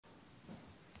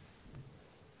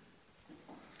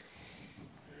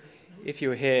If you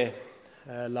were here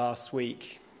last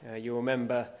week, you'll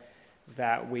remember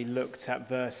that we looked at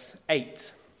verse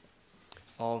 8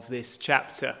 of this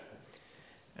chapter.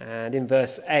 And in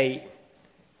verse 8,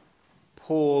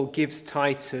 Paul gives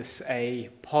Titus a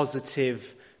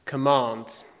positive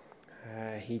command.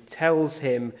 He tells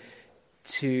him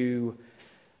to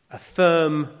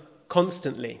affirm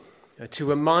constantly, to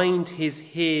remind his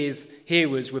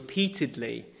hearers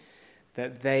repeatedly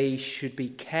that they should be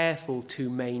careful to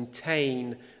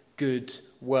maintain good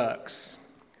works.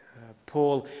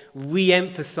 Paul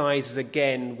re-emphasizes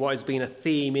again what has been a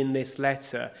theme in this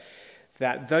letter,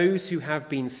 that those who have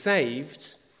been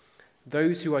saved,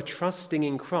 those who are trusting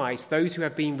in Christ, those who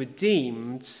have been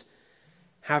redeemed,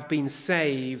 have been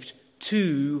saved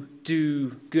to do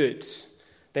good.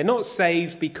 They're not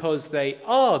saved because they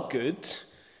are good.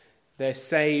 They're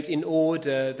saved in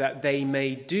order that they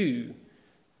may do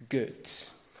good.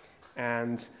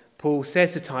 And Paul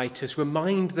says to Titus,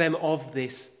 remind them of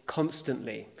this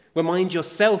constantly. Remind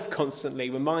yourself constantly.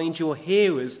 Remind your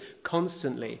hearers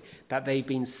constantly that they've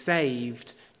been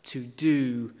saved to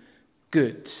do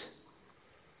good.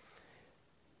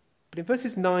 But in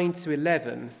verses 9 to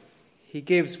 11, he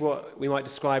gives what we might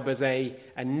describe as a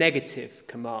negative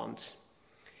command.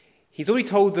 He's already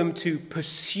told them to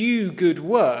pursue good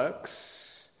works,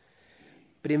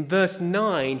 but in verse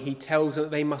 9, he tells them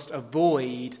that they must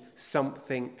avoid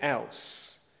something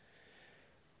else.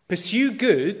 Pursue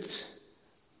good,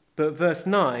 but verse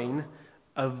 9,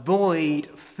 avoid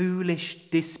foolish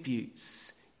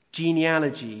disputes,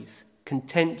 genealogies,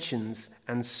 contentions,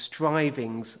 and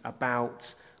strivings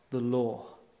about the law.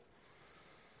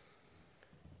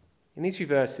 In these few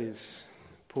verses,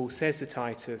 Paul says to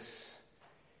Titus,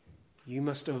 you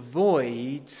must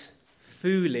avoid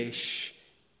foolish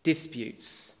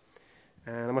disputes.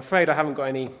 And I'm afraid I haven't got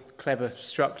any clever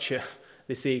structure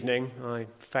this evening. I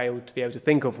failed to be able to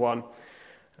think of one.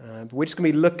 But we're just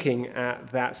going to be looking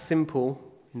at that simple,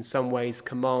 in some ways,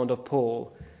 command of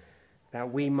Paul,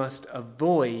 that we must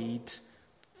avoid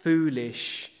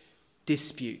foolish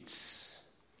disputes.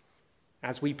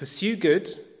 As we pursue good,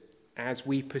 as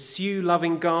we pursue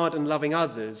loving God and loving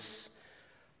others,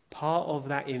 part of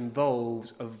that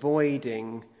involves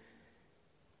avoiding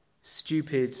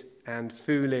stupid and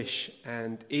foolish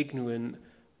and ignorant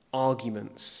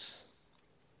arguments.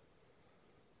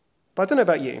 But I don't know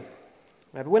about you,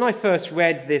 but when I first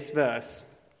read this verse,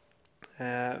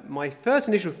 my first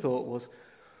initial thought was,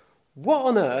 what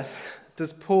on earth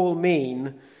does Paul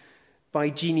mean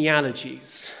by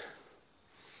genealogies?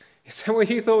 Is that what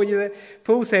you thought when you read?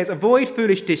 Paul says, avoid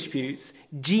foolish disputes,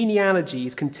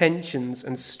 genealogies, contentions,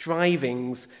 and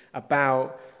strivings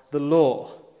about the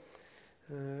law.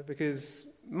 Because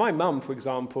my mum, for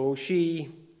example, she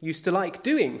used to like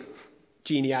doing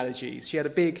genealogies. She had a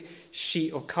big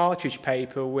sheet of cartridge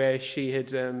paper where she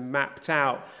had mapped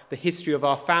out the history of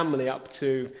our family up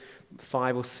to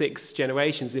 5 or 6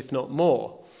 generations, if not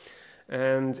more.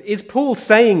 And is Paul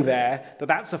saying there that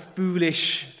that's a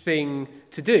foolish thing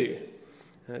to do?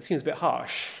 It seems a bit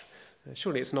harsh.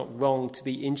 Surely it's not wrong to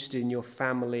be interested in your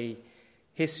family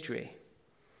history.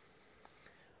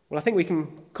 Well, I think we can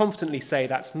confidently say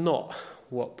that's not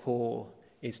what Paul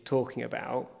is talking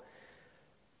about.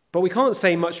 But we can't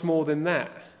say much more than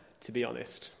that, to be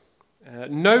honest.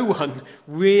 No one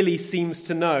really seems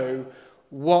to know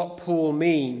what Paul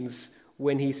means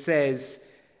when he says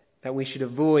that we should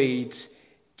avoid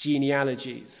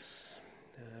genealogies.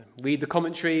 Read the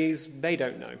commentaries, they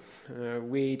don't know.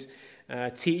 Read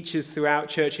teachers throughout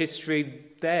church history,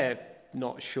 they're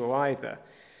not sure either.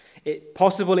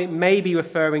 Possible it may be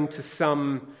referring to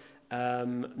some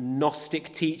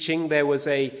Gnostic teaching. There was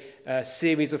a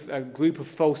group of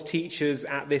false teachers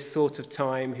at this sort of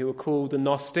time who were called the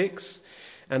Gnostics,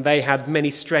 and they had many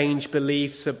strange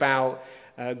beliefs about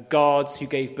gods who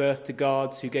gave birth to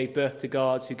gods, who gave birth to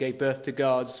gods, who gave birth to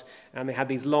gods, and they had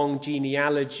these long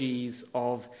genealogies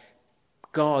of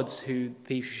gods who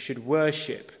people should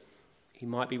worship. He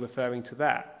might be referring to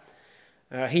that.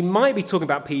 He might be talking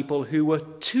about people who were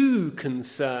too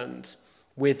concerned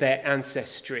with their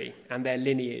ancestry and their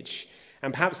lineage,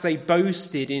 and perhaps they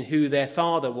boasted in who their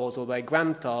father was, or their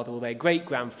grandfather, or their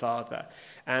great-grandfather,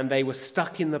 and they were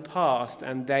stuck in the past,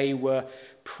 and they were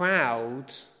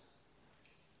proud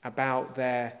about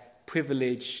their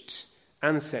privileged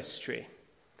ancestry.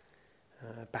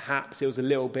 Perhaps it was a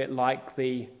little bit like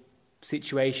the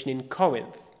situation in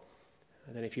Corinth.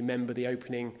 I don't know if you remember the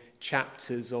opening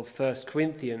chapters of 1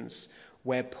 Corinthians,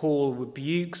 where Paul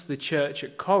rebukes the church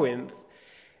at Corinth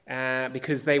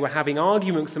because they were having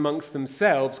arguments amongst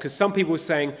themselves, because some people were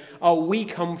saying, oh, we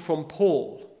come from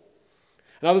Paul.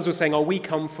 And others were saying, we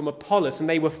come from Apollos. And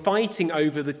they were fighting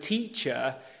over the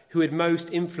teacher who had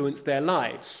most influenced their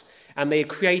lives. And they had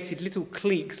created little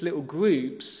cliques, little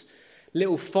groups,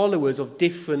 little followers of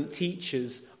different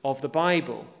teachers of the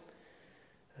Bible.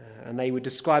 And they would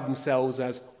describe themselves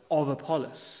as of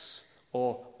Apollos,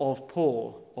 or of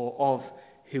Paul, or of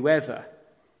whoever.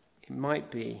 It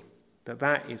might be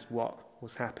that is what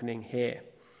was happening here.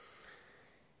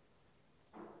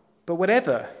 But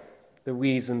whatever the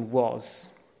reason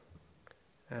was,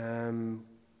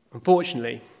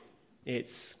 unfortunately,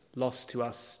 it's lost to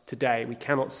us today. We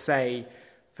cannot say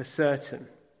for certain.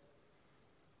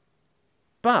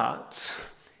 But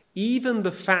even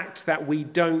the fact that we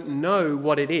don't know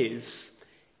what it is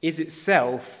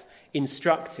itself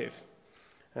instructive.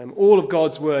 All of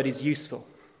God's word is useful.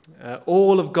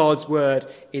 All of God's word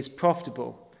is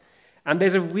profitable. And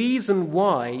there's a reason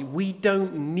why we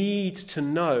don't need to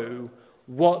know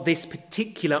what this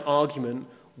particular argument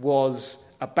was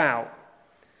about.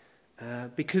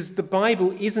 Because the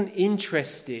Bible isn't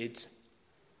interested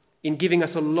in giving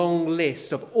us a long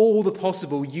list of all the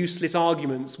possible useless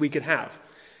arguments we could have.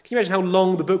 Can you imagine how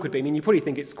long the book would be? I mean, you probably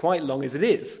think it's quite long as it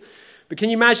is. But can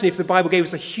you imagine if the Bible gave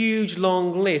us a huge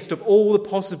long list of all the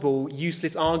possible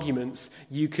useless arguments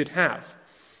you could have?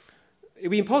 It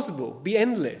would be impossible. It would be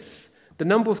endless. The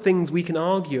number of things we can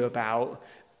argue about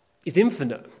is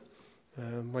infinite.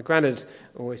 My granddad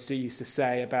always used to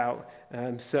say about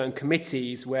certain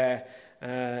committees where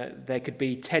there could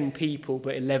be 10 people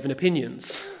but 11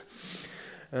 opinions.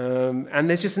 And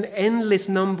there's just an endless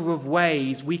number of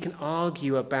ways we can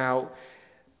argue about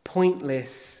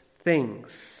pointless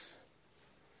things.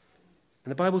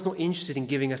 And the Bible's not interested in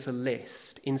giving us a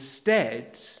list.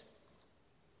 Instead,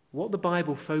 what the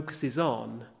Bible focuses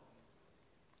on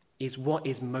is what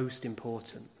is most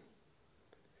important.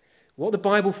 What the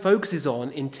Bible focuses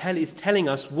on is telling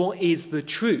us what is the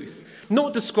truth,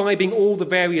 not describing all the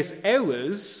various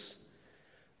errors,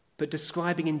 but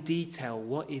describing in detail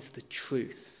what is the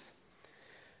truth.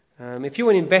 If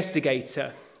you're an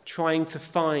investigator trying to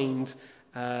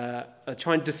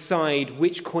decide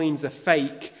which coins are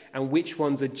fake and which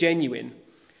ones are genuine,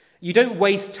 you don't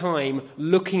waste time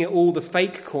looking at all the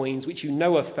fake coins which you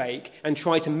know are fake and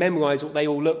try to memorize what they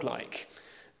all look like.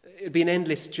 It would be an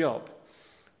endless job.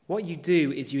 What you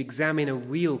do is you examine a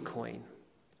real coin,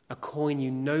 a coin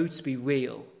you know to be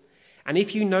real. And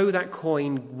if you know that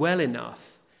coin well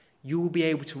enough, you will be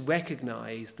able to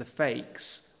recognize the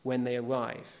fakes when they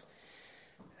arrive.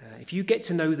 If you get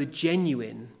to know the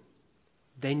genuine,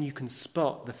 then you can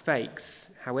spot the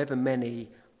fakes, however many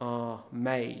are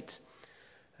made.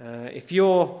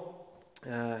 You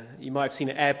might have seen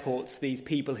at airports these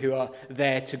people who are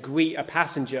there to greet a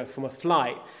passenger from a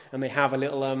flight, and they have a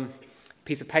little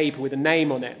piece of paper with a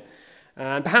name on it.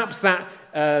 And perhaps that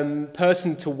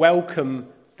person to welcome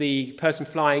the person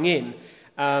flying in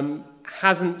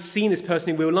hasn't seen this person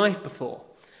in real life before,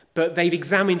 but they've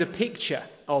examined a picture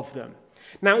of them.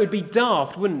 Now, it would be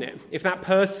daft, wouldn't it, if that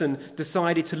person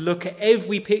decided to look at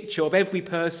every picture of every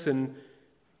person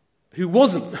who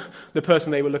wasn't the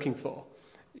person they were looking for.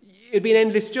 It'd be an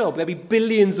endless job. There'd be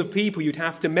billions of people you'd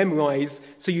have to memorize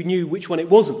so you knew which one it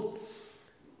wasn't.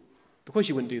 Of course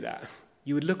you wouldn't do that.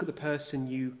 You would look at the person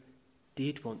you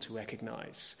did want to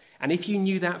recognize. And if you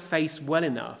knew that face well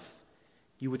enough,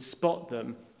 you would spot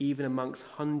them even amongst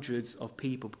hundreds of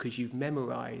people because you've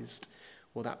memorized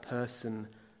what that person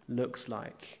looks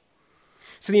like.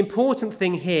 So the important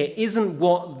thing here isn't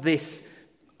what this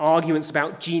arguments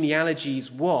about genealogies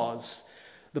was.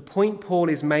 The point Paul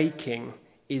is making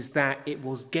is that it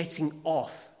was getting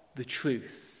off the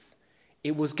truth.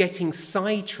 It was getting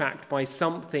sidetracked by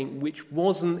something which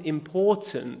wasn't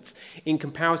important in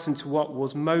comparison to what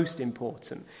was most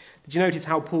important. Did you notice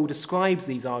how Paul describes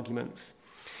these arguments?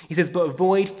 He says, "But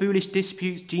avoid foolish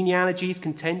disputes, genealogies,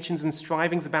 contentions, and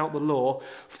strivings about the law,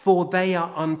 for they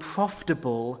are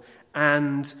unprofitable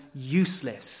and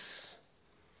useless."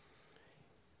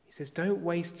 He says, don't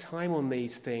waste time on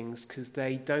these things because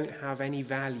they don't have any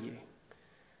value.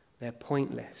 They're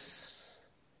pointless.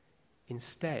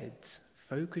 Instead,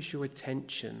 focus your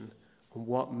attention on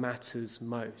what matters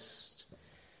most.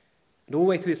 And all the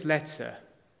way through this letter,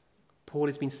 Paul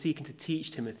has been seeking to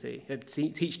teach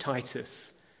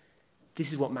Titus,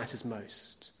 this is what matters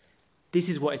most. This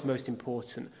is what is most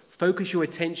important. Focus your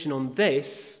attention on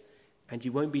this, and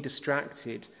you won't be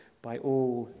distracted by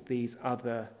all these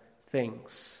other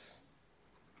things.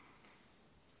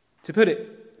 To put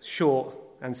it short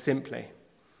and simply,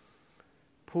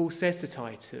 Paul says to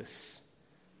Titus,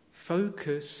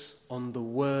 focus on the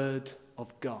word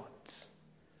of God.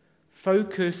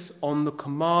 Focus on the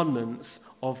commandments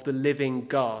of the living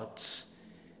God.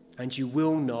 and you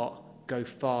will not go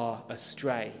far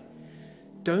astray.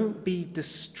 Don't be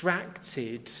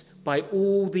distracted by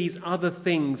all these other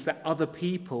things that other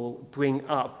people bring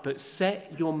up, but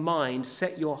set your mind,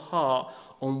 set your heart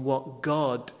on what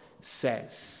God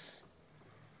says.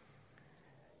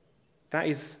 That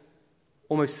is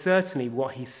almost certainly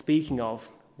what he's speaking of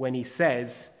when he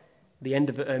says,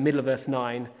 middle of verse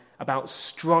 9, about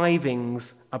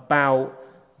strivings about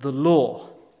the law.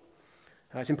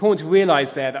 It's important to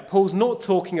realize there that Paul's not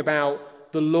talking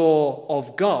about the law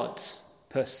of God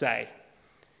per se,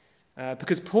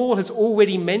 because Paul has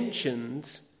already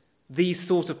mentioned these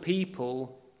sort of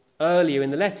people earlier in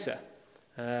the letter.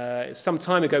 Some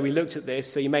time ago we looked at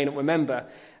this, so you may not remember,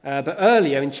 but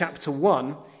earlier in chapter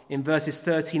 1, in verses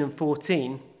 13 and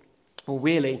 14, or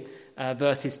really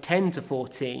verses 10 to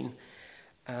 14,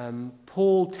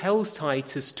 Paul tells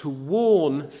Titus to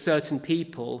warn certain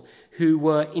people who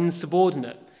were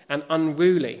insubordinate and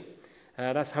unruly.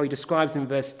 That's how he describes in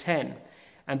verse 10.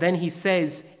 And then he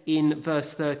says in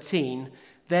verse 13,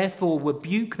 therefore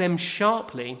rebuke them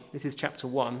sharply, this is chapter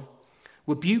 1,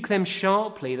 rebuke them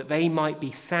sharply that they might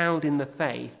be sound in the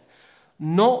faith,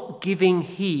 not giving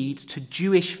heed to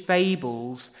Jewish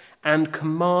fables and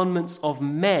commandments of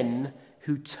men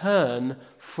who turn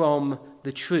from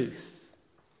the truth.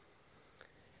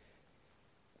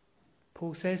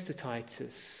 Paul says to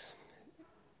Titus,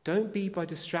 don't be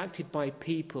distracted by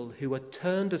people who are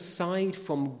turned aside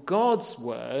from God's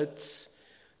words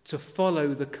to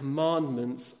follow the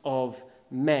commandments of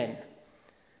men.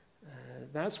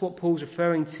 That's what Paul's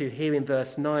referring to here in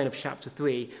verse 9 of chapter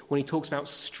 3 when he talks about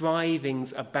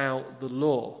strivings about the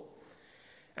law.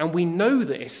 And we know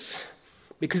this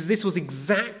because this was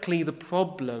exactly the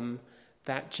problem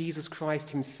that Jesus Christ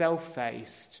himself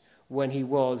faced when he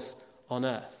was on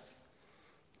earth.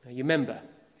 Now, you remember,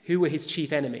 who were his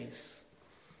chief enemies?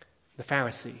 The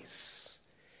Pharisees.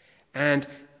 And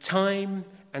time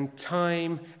and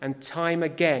time and time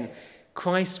again,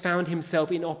 Christ found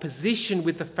himself in opposition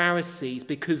with the Pharisees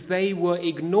because they were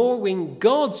ignoring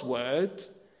God's word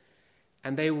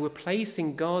and they were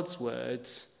replacing God's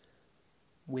words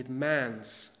with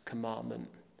man's commandment.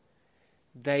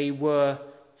 They were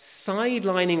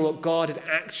sidelining what God had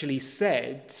actually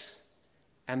said,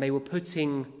 and they were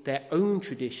putting their own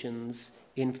traditions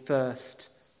in first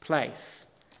place.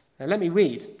 Now let me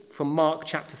read from Mark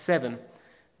chapter 7,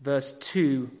 verse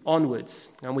 2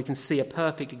 onwards, and we can see a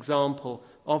perfect example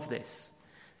of this.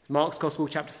 Mark's Gospel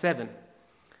chapter 7.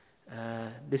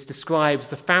 This describes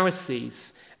the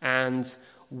Pharisees and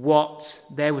what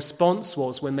their response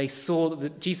was when they saw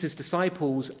that Jesus'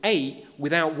 disciples ate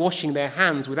without washing their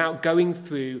hands, without going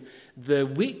through the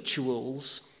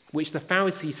rituals which the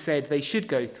Pharisees said they should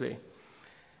go through.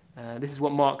 This is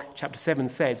what Mark chapter 7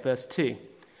 says, verse 2.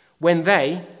 When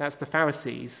they, that's the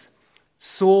Pharisees,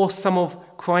 saw some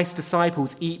of Christ's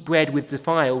disciples eat bread with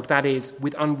defiled, that is,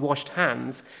 with unwashed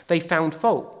hands, they found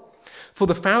fault. For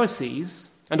the Pharisees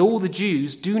and all the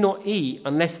Jews do not eat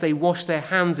unless they wash their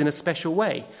hands in a special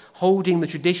way, holding the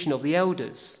tradition of the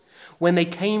elders. When they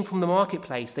came from the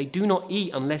marketplace, they do not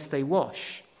eat unless they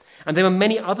wash. And there are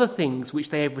many other things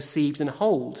which they have received and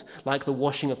hold, like the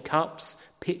washing of cups,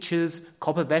 pitchers,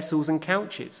 copper vessels, and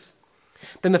couches.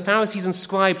 Then the Pharisees and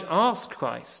scribes asked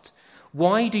Christ,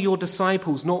 why do your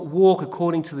disciples not walk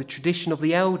according to the tradition of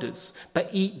the elders, but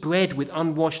eat bread with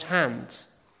unwashed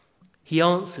hands? He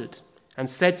answered and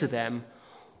said to them,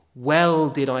 well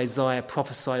did Isaiah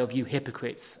prophesy of you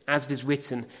hypocrites, as it is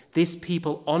written, this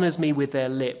people honors me with their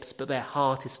lips, but their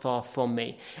heart is far from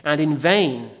me, and in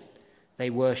vain they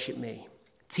worship me,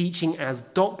 teaching as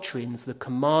doctrines the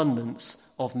commandments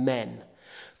of men.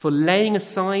 For laying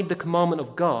aside the commandment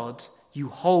of God, you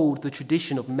hold the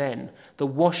tradition of men, the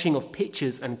washing of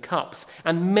pitchers and cups,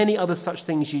 and many other such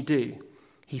things you do.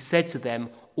 He said to them,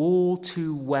 all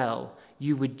too well,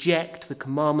 you reject the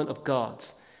commandment of God,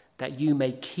 that you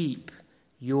may keep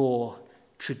your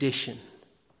tradition.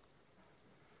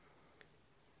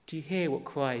 Do you hear what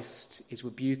Christ is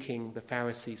rebuking the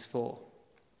Pharisees for?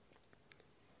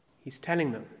 He's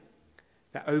telling them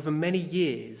that over many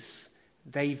years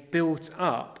they've built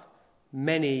up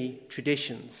many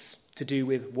traditions to do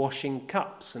with washing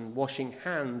cups and washing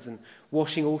hands and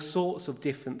washing all sorts of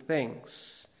different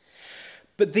things.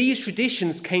 But these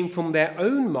traditions came from their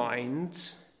own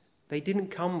mind. They didn't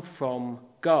come from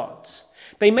God.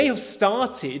 They may have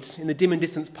started in the dim and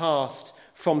distant past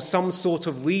from some sort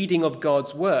of reading of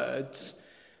God's words,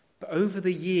 but over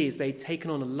the years they'd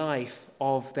taken on a life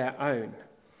of their own.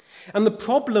 And the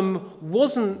problem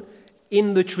wasn't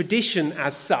in the tradition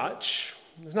as such.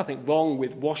 There's nothing wrong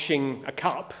with washing a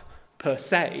cup per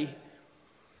se.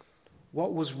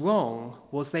 What was wrong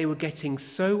was they were getting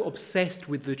so obsessed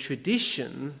with the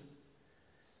tradition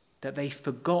that they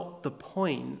forgot the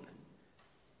point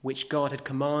which God had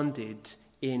commanded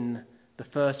in the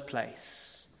first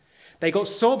place. They got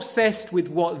so obsessed with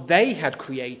what they had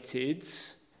created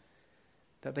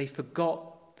that they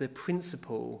forgot the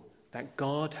principle that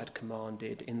God had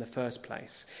commanded in the first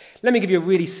place. Let me give you a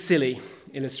really silly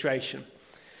illustration.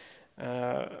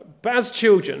 But as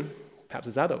children, perhaps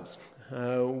as adults,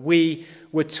 we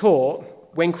were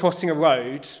taught when crossing a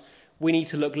road, we need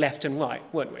to look left and right,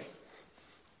 weren't we?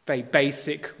 Very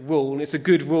basic rule, and it's a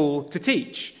good rule to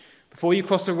teach. Before you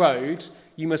cross a road,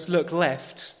 you must look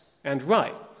left and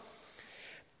right.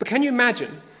 But can you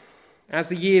imagine, as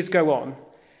the years go on,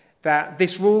 that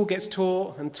this rule gets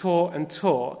taught and taught and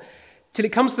taught, till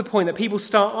it comes to the point that people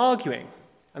start arguing.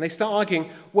 And they start arguing,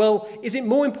 well, is it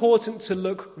more important to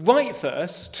look right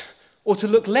first or to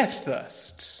look left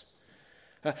first?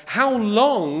 How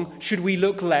long should we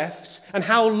look left and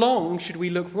how long should we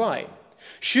look right?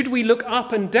 Should we look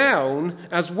up and down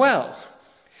as well?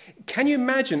 Can you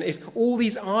imagine if all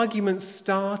these arguments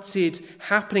started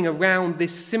happening around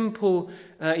this simple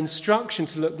instruction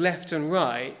to look left and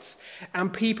right,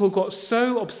 and people got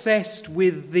so obsessed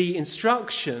with the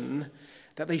instruction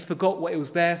that they forgot what it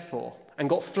was there for and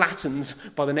got flattened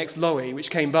by the next lorry which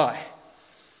came by?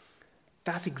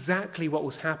 That's exactly what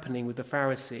was happening with the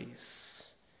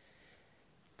Pharisees.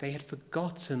 They had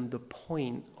forgotten the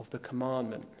point of the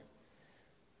commandment.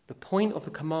 The point of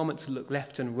the commandment to look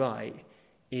left and right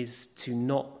is to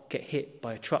not get hit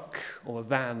by a truck or a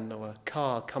van or a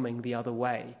car coming the other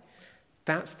way.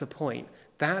 That's the point.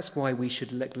 That's why we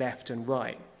should look left and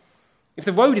right. If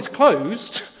the road is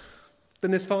closed,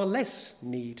 then there's far less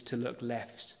need to look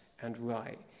left and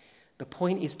right. The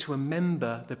point is to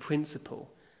remember the principle.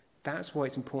 That's why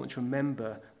it's important to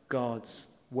remember God's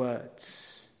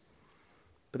words.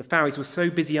 But the Pharisees were so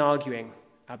busy arguing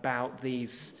about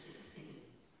these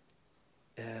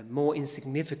more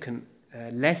insignificant,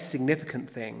 less significant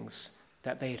things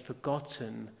that they had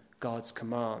forgotten God's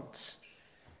commands.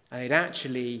 And they'd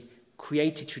actually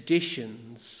created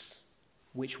traditions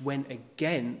which went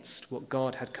against what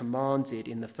God had commanded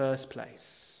in the first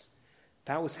place.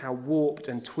 That was how warped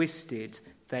and twisted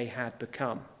they had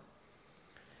become.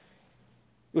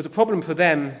 It was a problem for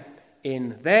them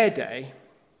in their day,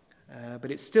 but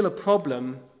it's still a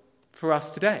problem for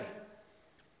us today.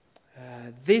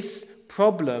 This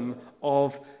problem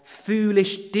of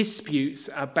foolish disputes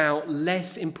about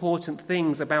less important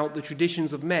things, about the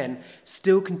traditions of men,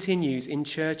 still continues in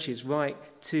churches right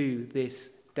to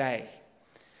this day.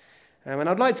 And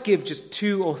I'd like to give just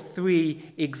 2 or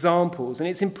 3 examples. And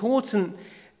it's important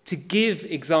to give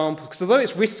examples, because although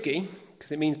it's risky,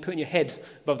 because it means putting your head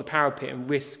above the parapet and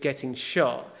risk getting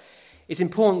shot, it's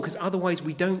important because otherwise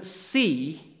we don't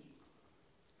see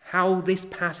how this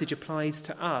passage applies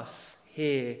to us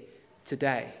here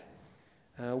today.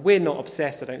 We're not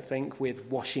obsessed, I don't think, with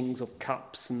washings of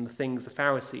cups and the things the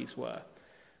Pharisees were.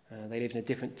 They lived in a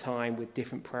different time with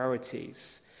different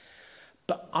priorities.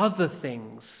 But other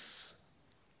things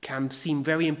can seem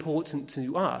very important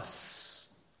to us,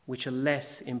 which are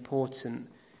less important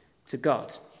to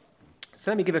God.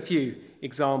 So let me give a few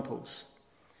examples.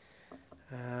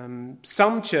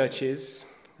 Some churches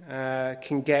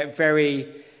can get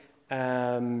very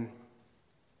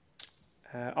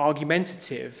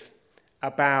argumentative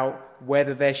about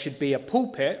whether there should be a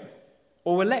pulpit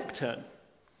or a lectern.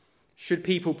 Should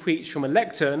people preach from a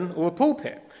lectern or a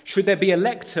pulpit? Should there be a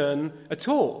lectern at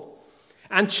all?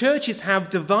 And churches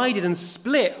have divided and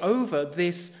split over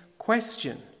this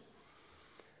question.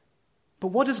 But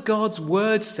what does God's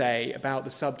word say about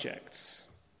the subject?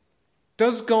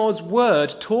 Does God's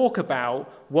word talk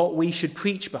about what we should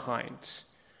preach behind?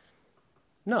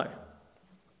 No.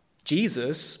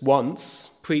 Jesus once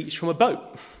preached from a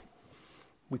boat.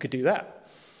 We could do that.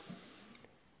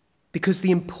 Because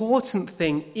the important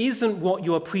thing isn't what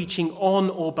you are preaching on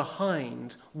or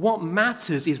behind. What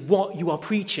matters is what you are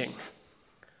preaching.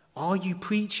 Are you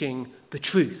preaching the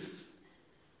truth?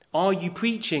 Are you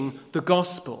preaching the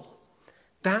gospel?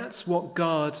 That's what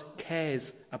God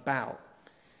cares about.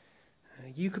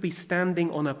 You could be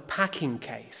standing on a packing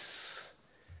case,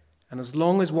 and as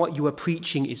long as what you are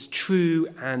preaching is true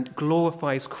and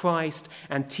glorifies Christ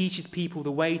and teaches people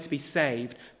the way to be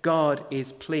saved, God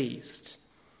is pleased.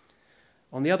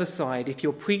 On the other side, if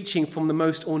you're preaching from the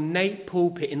most ornate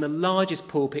pulpit, in the largest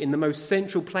pulpit, in the most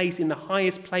central place, in the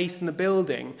highest place in the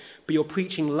building, but you're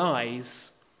preaching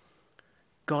lies,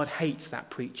 God hates that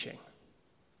preaching.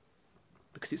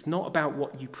 Because it's not about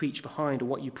what you preach behind or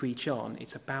what you preach on,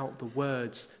 it's about the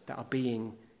words that are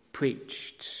being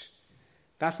preached.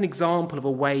 That's an example of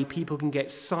a way people can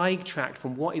get sidetracked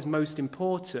from what is most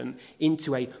important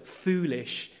into a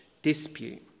foolish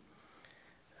dispute.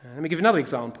 Let me give another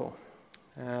example.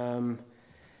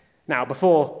 Now,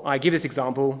 before I give this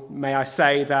example, may I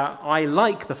say that I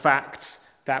like the fact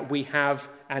that we have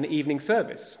an evening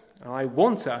service. I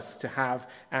want us to have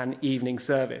an evening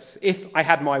service. If I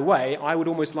had my way, I would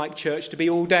almost like church to be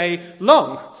all day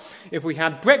long. If we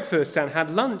had breakfast and had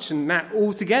lunch and that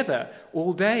all together,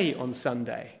 all day on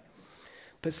Sunday.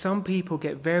 But some people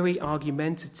get very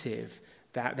argumentative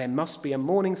that there must be a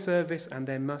morning service and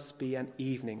there must be an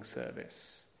evening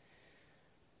service.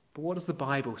 But what does the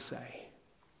Bible say?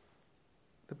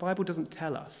 The Bible doesn't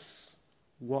tell us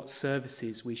what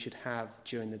services we should have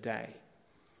during the day.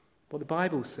 What the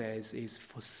Bible says is,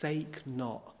 forsake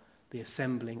not the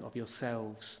assembling of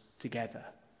yourselves together.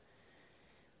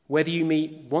 Whether you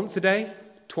meet once a day,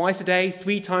 twice a day,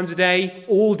 3 times a day,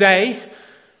 all day,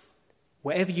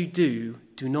 whatever you do,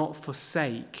 do not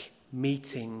forsake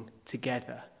meeting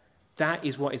together. That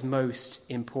is what is most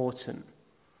important.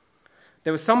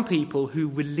 There are some people who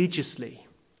religiously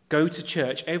go to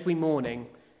church every morning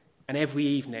and every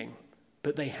evening,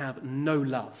 but they have no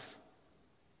love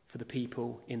for the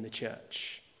people in the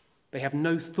church. They have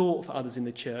no thought for others in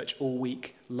the church all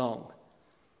week long.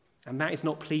 And that is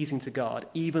not pleasing to God,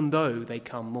 even though they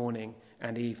come morning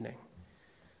and evening.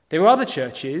 There are other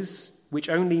churches which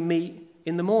only meet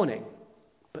in the morning,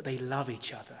 but they love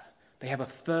each other. They have a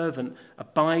fervent,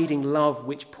 abiding love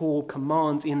which Paul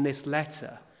commands in this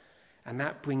letter, and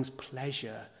that brings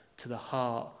pleasure to the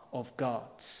heart of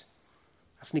God.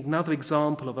 That's another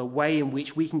example of a way in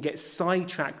which we can get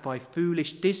sidetracked by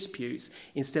foolish disputes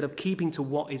instead of keeping to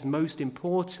what is most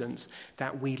important,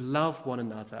 that we love one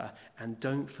another and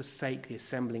don't forsake the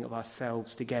assembling of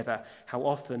ourselves together,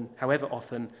 however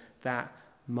often that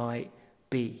might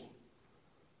be.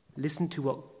 Listen to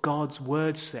what God's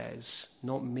word says,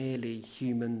 not merely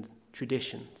human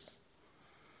traditions.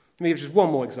 Let me give just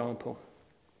one more example.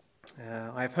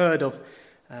 I've heard of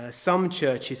some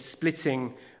churches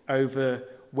splitting over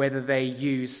whether they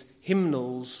use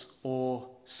hymnals or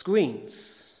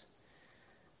screens.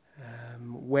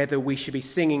 Whether we should be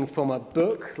singing from a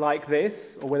book like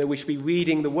this or whether we should be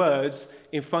reading the words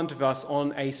in front of us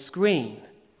on a screen.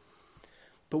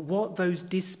 But what those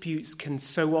disputes can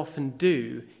so often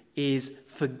do is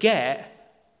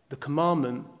forget the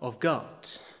commandment of God.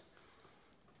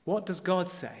 What does God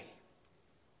say?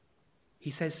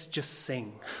 He says, just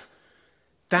sing.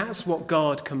 That's what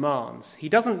God commands. He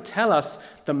doesn't tell us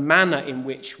the manner in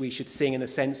which we should sing in the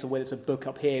sense of whether it's a book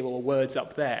up here or words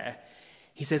up there.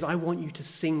 He says, I want you to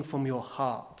sing from your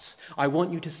heart. I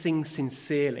want you to sing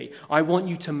sincerely. I want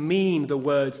you to mean the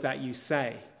words that you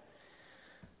say.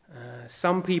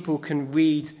 Some people can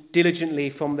read diligently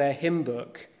from their hymn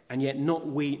book and yet not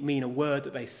mean a word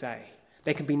that they say.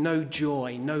 There can be no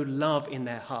joy, no love in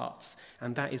their hearts,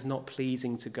 and that is not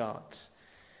pleasing to God.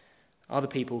 Other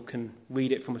people can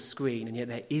read it from a screen, and yet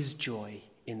there is joy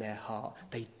in their heart.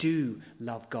 They do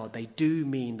love God. They do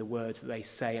mean the words that they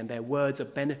say, and their words are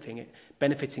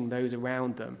benefiting those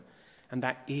around them, and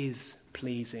that is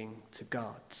pleasing to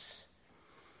God.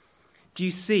 Do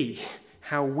you see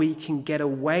how we can get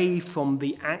away from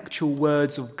the actual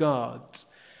words of God,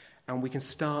 and we can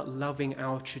start loving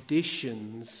our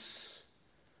traditions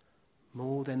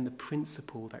more than the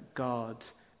principle that God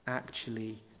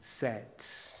actually said?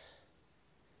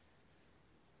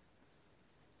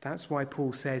 That's why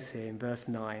Paul says here in verse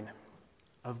 9,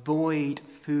 avoid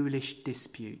foolish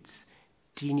disputes,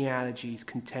 genealogies,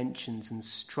 contentions, and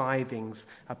strivings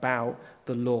about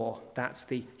the law. That's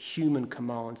the human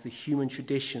commands, the human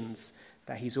traditions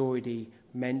that he's already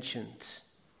mentioned.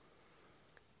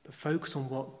 But focus on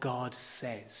what God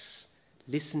says.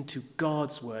 Listen to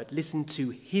God's word. Listen to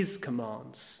his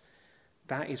commands.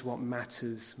 That is what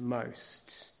matters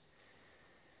most.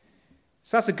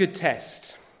 So that's a good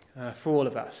test for all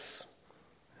of us.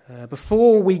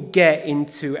 Before we get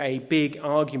into a big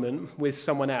argument with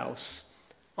someone else,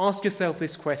 ask yourself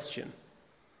this question.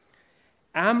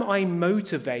 Am I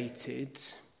motivated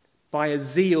by a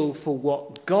zeal for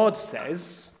what God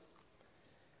says?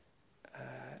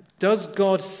 Does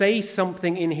God say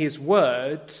something in his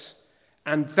word,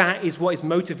 and that is what is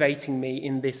motivating me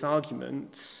in this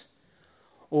argument?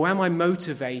 Or am I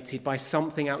motivated by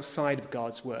something outside of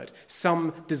God's word,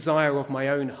 some desire of my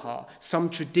own heart, some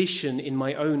tradition in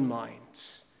my own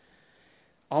mind?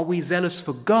 Are we zealous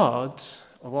for God,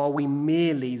 or are we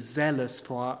merely zealous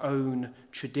for our own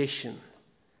tradition?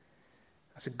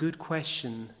 That's a good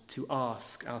question to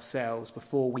ask ourselves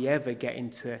before we ever get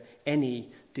into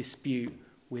any dispute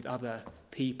with other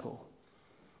people.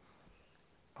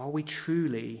 are we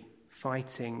truly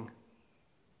fighting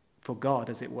for God,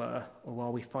 as it were, or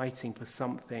are we fighting for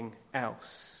something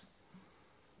else?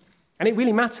 And it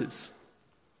really matters.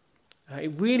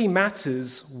 It really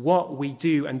matters what we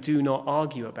do and do not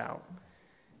argue about,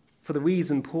 for the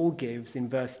reason Paul gives in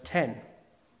verse 10.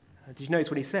 Did you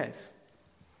notice what he says?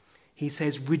 He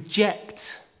says,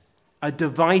 reject a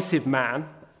divisive man,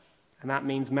 and that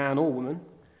means man or woman.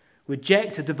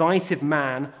 Reject a divisive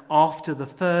man after the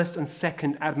first and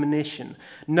second admonition,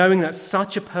 knowing that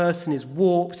such a person is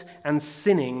warped and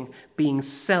sinning, being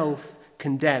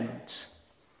self-condemned.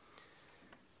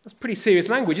 That's pretty serious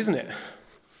language, isn't it?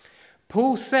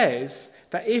 Paul says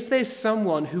that if there's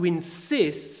someone who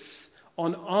insists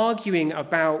on arguing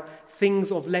about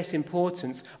things of less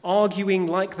importance, arguing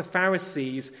like the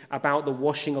Pharisees about the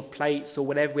washing of plates or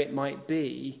whatever it might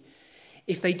be,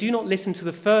 if they do not listen to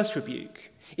the first rebuke,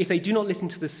 if they do not listen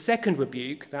to the second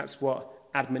rebuke, that's what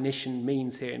admonition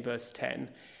means here in verse 10,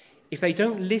 if they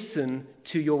don't listen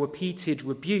to your repeated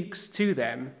rebukes to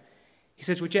them, he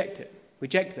says reject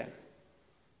them.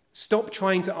 Stop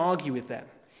trying to argue with them.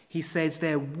 He says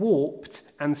they're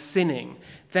warped and sinning.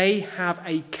 They have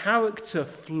a character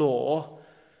flaw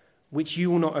which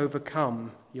you will not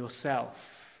overcome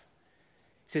yourself.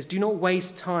 He says, do not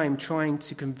waste time trying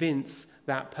to convince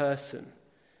that person.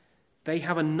 They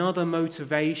have another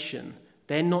motivation.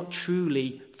 They're not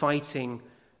truly fighting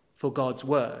for God's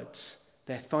words.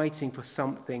 They're fighting for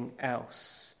something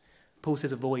else. Paul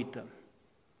says avoid them.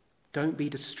 Don't be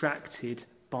distracted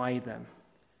by them.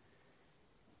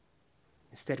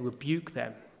 Instead, rebuke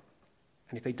them.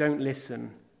 And if they don't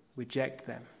listen, reject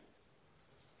them.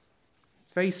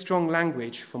 It's very strong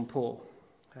language from Paul.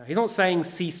 He's not saying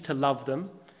cease to love them.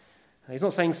 He's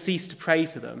not saying cease to pray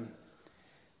for them.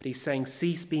 But he's saying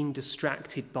cease being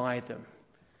distracted by them.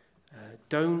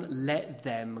 Don't let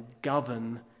them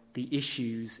govern the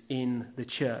issues in the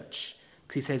church.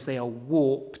 Because he says they are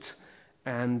warped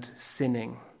and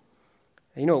sinning.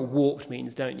 And you know what warped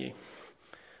means, don't you?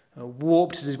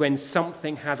 Warped is when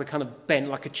something has a kind of bent,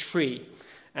 like a tree.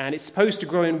 And it's supposed to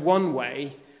grow in one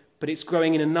way, but it's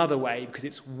growing in another way because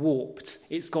it's warped.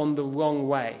 It's gone the wrong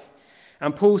way.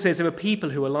 And Paul says there are people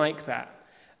who are like that.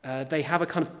 They have a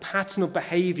kind of pattern of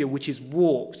behavior which is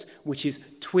warped, which is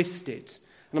twisted.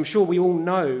 And I'm sure we all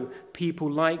know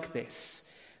people like this.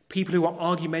 People who are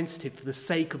argumentative for the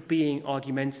sake of being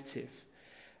argumentative.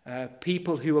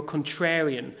 People who are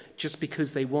contrarian just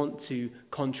because they want to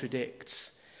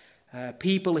contradict.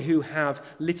 People who have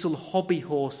little hobby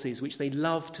horses which they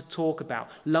love to talk about,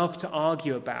 love to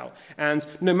argue about. And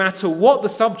no matter what the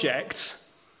subject,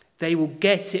 they will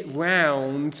get it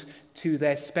round to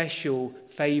their special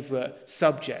favourite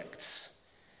subjects.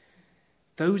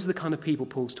 Those are the kind of people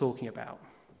Paul's talking about.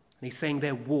 And he's saying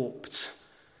they're warped,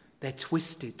 they're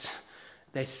twisted,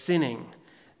 they're sinning.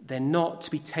 They're not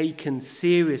to be taken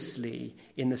seriously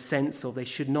in the sense of they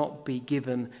should not be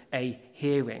given a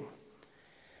hearing.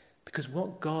 Because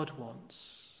what God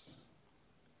wants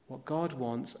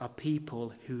are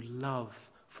people who love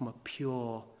from a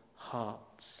pure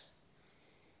heart.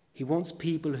 He wants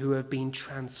people who have been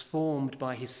transformed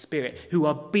by his Spirit, who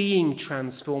are being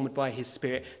transformed by his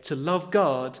Spirit to love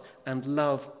God and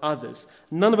love others.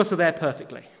 None of us are there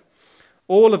perfectly.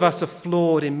 All of us are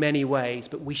flawed in many ways,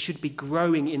 but we should be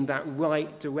growing in that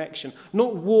right direction.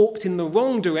 Not warped in the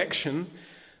wrong direction,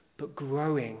 but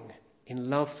growing in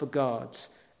love for God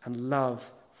and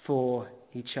love for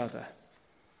each other.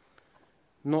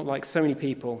 Not like so many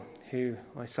people who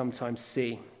I sometimes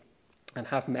see and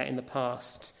have met in the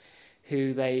past,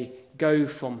 who they go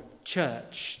from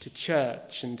church to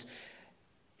church, and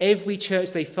every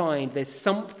church they find, there's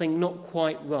something not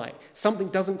quite right. Something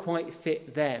doesn't quite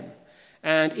fit them.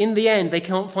 And in the end, they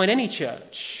can't find any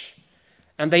church.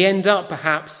 And they end up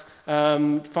perhaps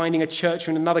finding a church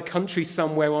in another country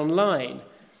somewhere online.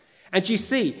 And you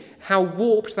see how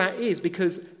warped that is,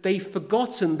 because they've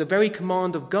forgotten the very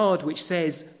command of God which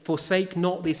says, forsake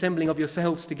not the assembling of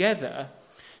yourselves together.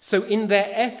 So in their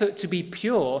effort to be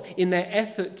pure, in their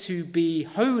effort to be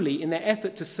holy, in their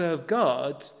effort to serve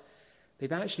God,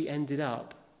 they've actually ended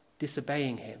up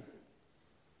disobeying him.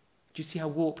 Do you see how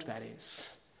warped that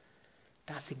is?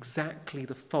 That's exactly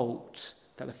the fault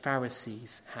that the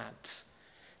Pharisees had.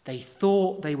 They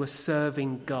thought they were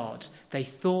serving God. They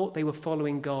thought they were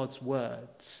following God's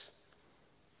words.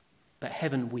 But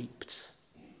heaven wept.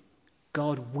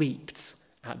 God wept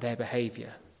at their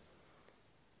behavior.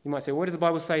 You might say, why does the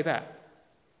Bible say that?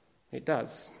 It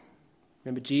does.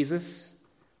 Remember Jesus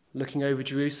looking over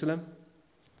Jerusalem?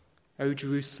 Oh,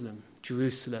 Jerusalem,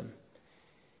 Jerusalem,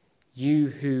 You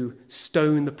who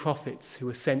stone the prophets who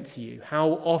were sent to you,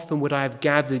 how often would I have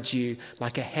gathered you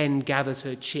like a hen gathers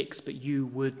her chicks, but you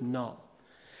would not.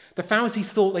 The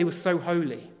Pharisees thought they were so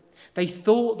holy. They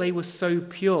thought they were so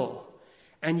pure,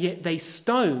 and yet they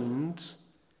stoned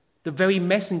the very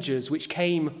messengers which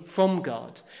came from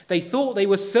God. They thought they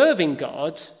were serving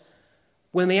God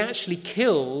when they actually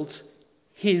killed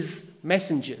his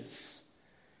messengers.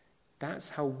 That's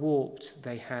how warped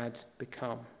they had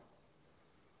become.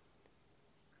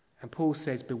 And Paul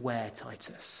says, beware,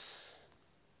 Titus.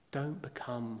 Don't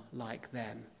become like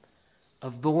them.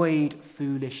 Avoid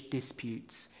foolish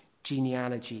disputes,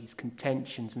 genealogies,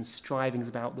 contentions, and strivings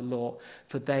about the law,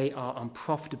 for they are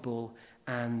unprofitable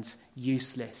and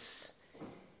useless.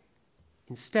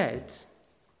 Instead,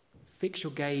 fix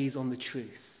your gaze on the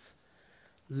truth.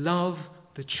 Love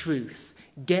the truth.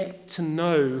 Get to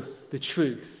know the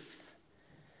truth.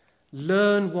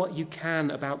 Learn what you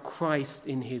can about Christ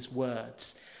in his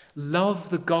words. Love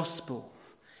the gospel.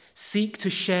 Seek to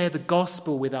share the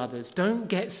gospel with others. Don't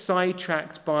get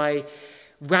sidetracked by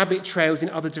rabbit trails in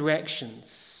other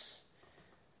directions.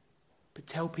 But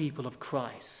tell people of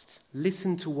Christ.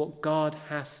 Listen to what God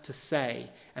has to say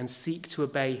and seek to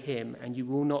obey him, and you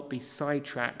will not be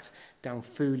sidetracked down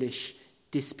foolish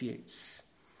disputes.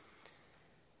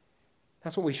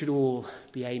 That's what we should all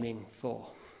be aiming for.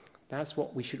 That's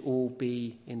what we should all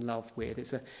be in love with.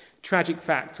 It's a tragic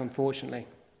fact, unfortunately,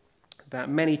 that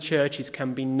many churches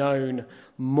can be known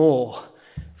more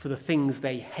for the things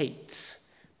they hate,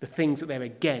 the things that they're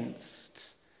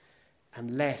against,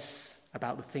 and less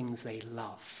about the things they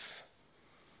love.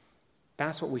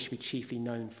 That's what we should be chiefly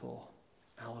known for,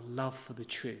 our love for the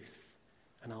truth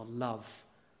and our love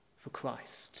for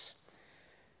Christ.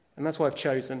 And that's why I've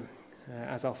chosen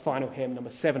as our final hymn, number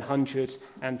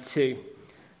 702,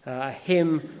 a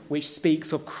hymn which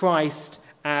speaks of Christ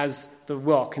as the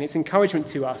rock, and it's encouragement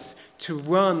to us to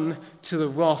run to the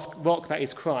rock that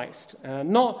is Christ,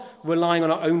 not relying on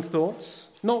our own thoughts,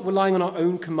 not relying on our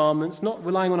own commandments, not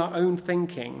relying on our own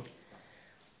thinking,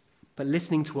 but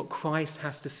listening to what Christ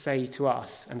has to say to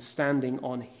us and standing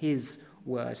on his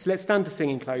word. So let's stand to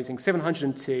sing in closing.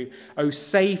 702. O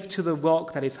safe to the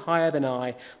rock that is higher than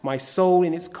I, my soul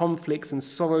in its conflicts and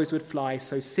sorrows would fly.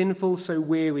 So sinful, so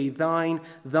weary, thine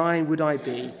would I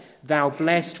be. Thou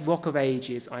blessed rock of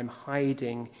ages, I'm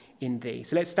hiding in thee.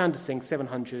 So let's stand to sing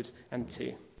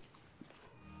 702.